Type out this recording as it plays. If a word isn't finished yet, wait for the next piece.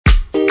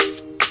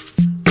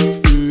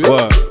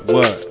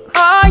What?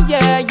 Oh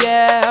yeah,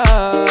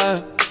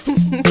 yeah.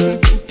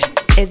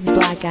 It's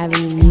Black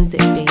Avenue Muzik,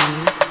 baby.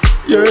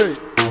 Yeah.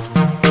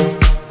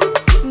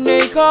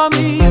 They call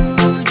me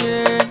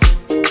Eugene.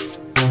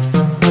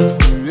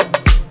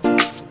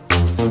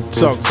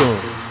 Talk to him.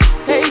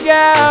 Hey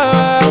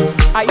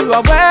girl, are you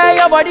aware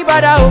your body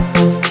bad out?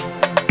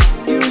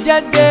 You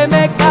just dey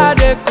make her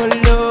dey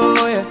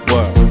color.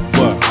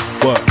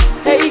 What?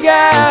 Hey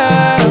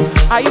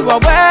girl, are you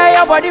aware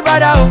your body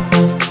bad out?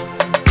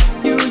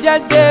 You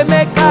just dey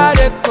make her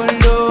dey color.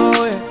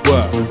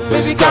 What?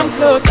 Baby come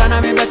close and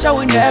I'm better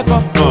when you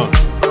echo.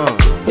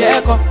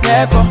 Echo.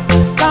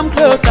 Come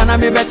close and I'm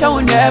better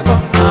when you echo.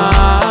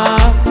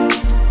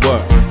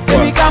 What?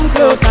 Baby come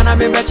close and I'm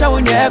better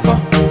when you echo.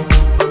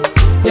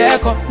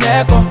 Echo.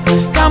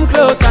 Come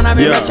close and I'm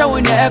better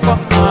when you echo.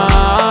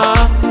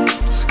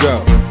 Let's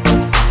go.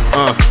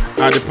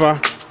 Adipa,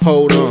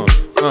 hold on.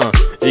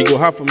 It go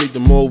hard for me to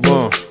move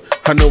on.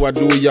 I know I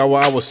do it, y'all,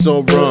 I was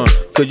so wrong.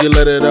 Could you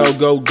let it all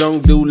go?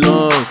 Don't do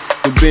long.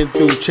 We've been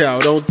through,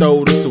 child, don't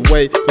throw this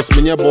away. Cause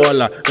me, your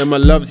baller, and my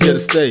love's here to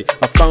stay.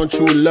 I found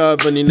true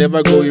love, and he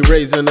never go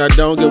erase. And I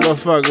don't give a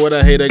fuck what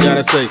I hate, I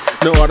gotta say.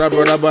 No other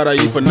brother but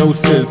you for no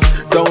sense.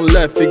 Don't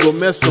let it go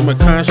mess with my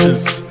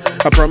conscience.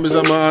 I promise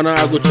I'm an honor,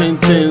 I go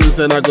change things.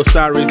 And I go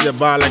start raise the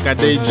bar like I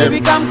did gym.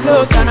 Baby, come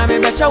close, and I'm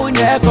better when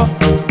you echo.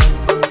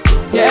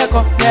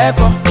 Echo.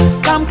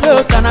 Come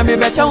close, and I'm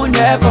better when you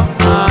echo.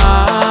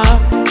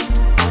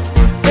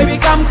 Baby,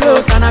 come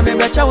close, and I'm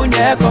better when you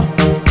echo.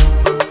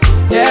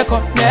 Echo.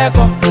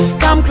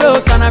 Come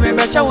close, and I'm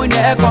better when you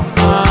echo.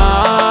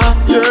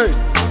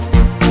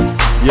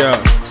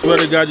 Yeah, swear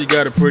to God you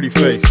got a pretty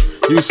face.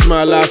 You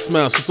smile, I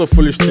smile, so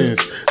foolish things.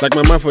 Like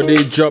my man for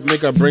day job,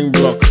 make a bring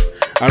block.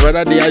 I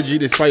rather the IG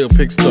despite your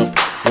pick stop.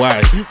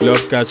 Why?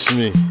 Love catch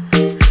me.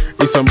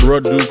 If some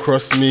broad do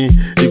cross me,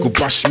 he could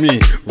bash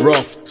me.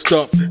 Rough,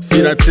 stop,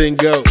 see that thing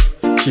go.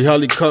 She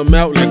hardly come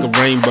out like a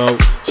rainbow.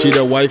 She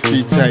the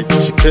wifey type.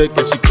 She cook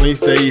and she clean,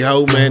 stay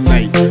home at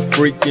night.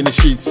 Freak in the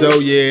sheets, so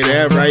yeah,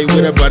 that right.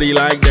 With a body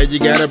like that, you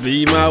gotta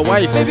be my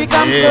wife. Baby,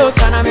 come close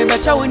and I'm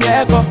better when you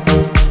echo.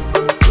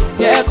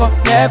 Echo.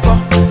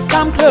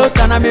 Come close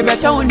and I'm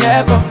better when you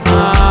echo.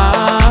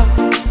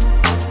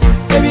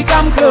 Baby,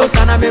 come close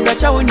and I'm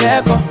better when you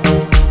echo.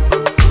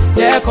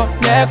 Echo.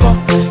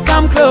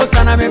 Come close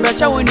and I'm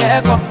better when you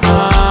echo.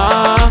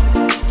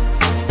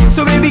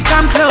 So baby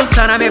come close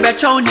and I'm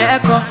better when you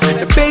echo.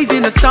 The bass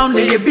in the sound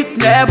and your beats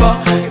never.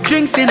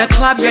 Drinks in a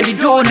club, yeah the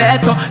door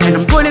neto. And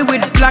I'm rolling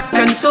with black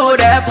and so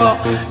therefore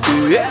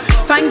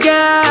fine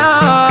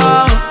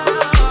girl,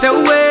 the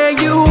way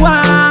you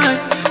are.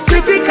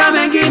 Sweetie come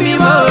and give me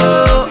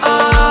more.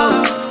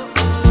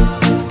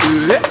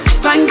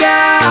 Fine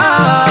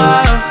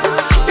girl,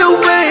 the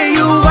way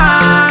you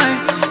are.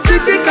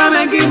 Sweetie come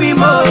and give me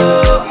more.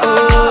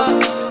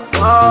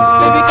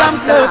 Baby come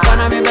close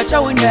and I'm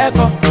better when you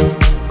echo.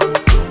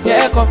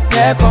 Echo.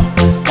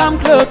 Come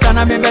close and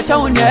I'm better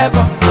when you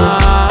echo.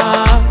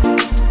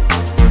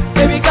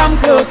 Baby come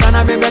close and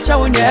I'm better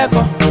when you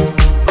echo.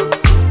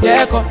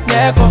 Echo.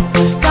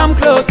 Come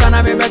close and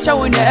I'm better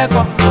when you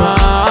echo.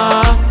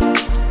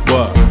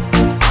 What?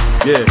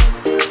 Yeah,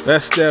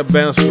 that's that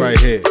bounce right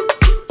here.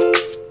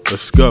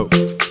 Let's go.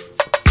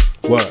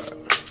 What?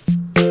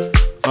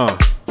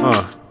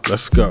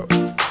 Let's go.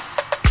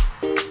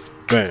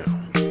 Bam.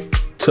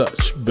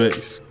 Touch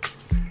bass.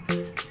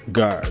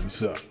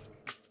 Guards up.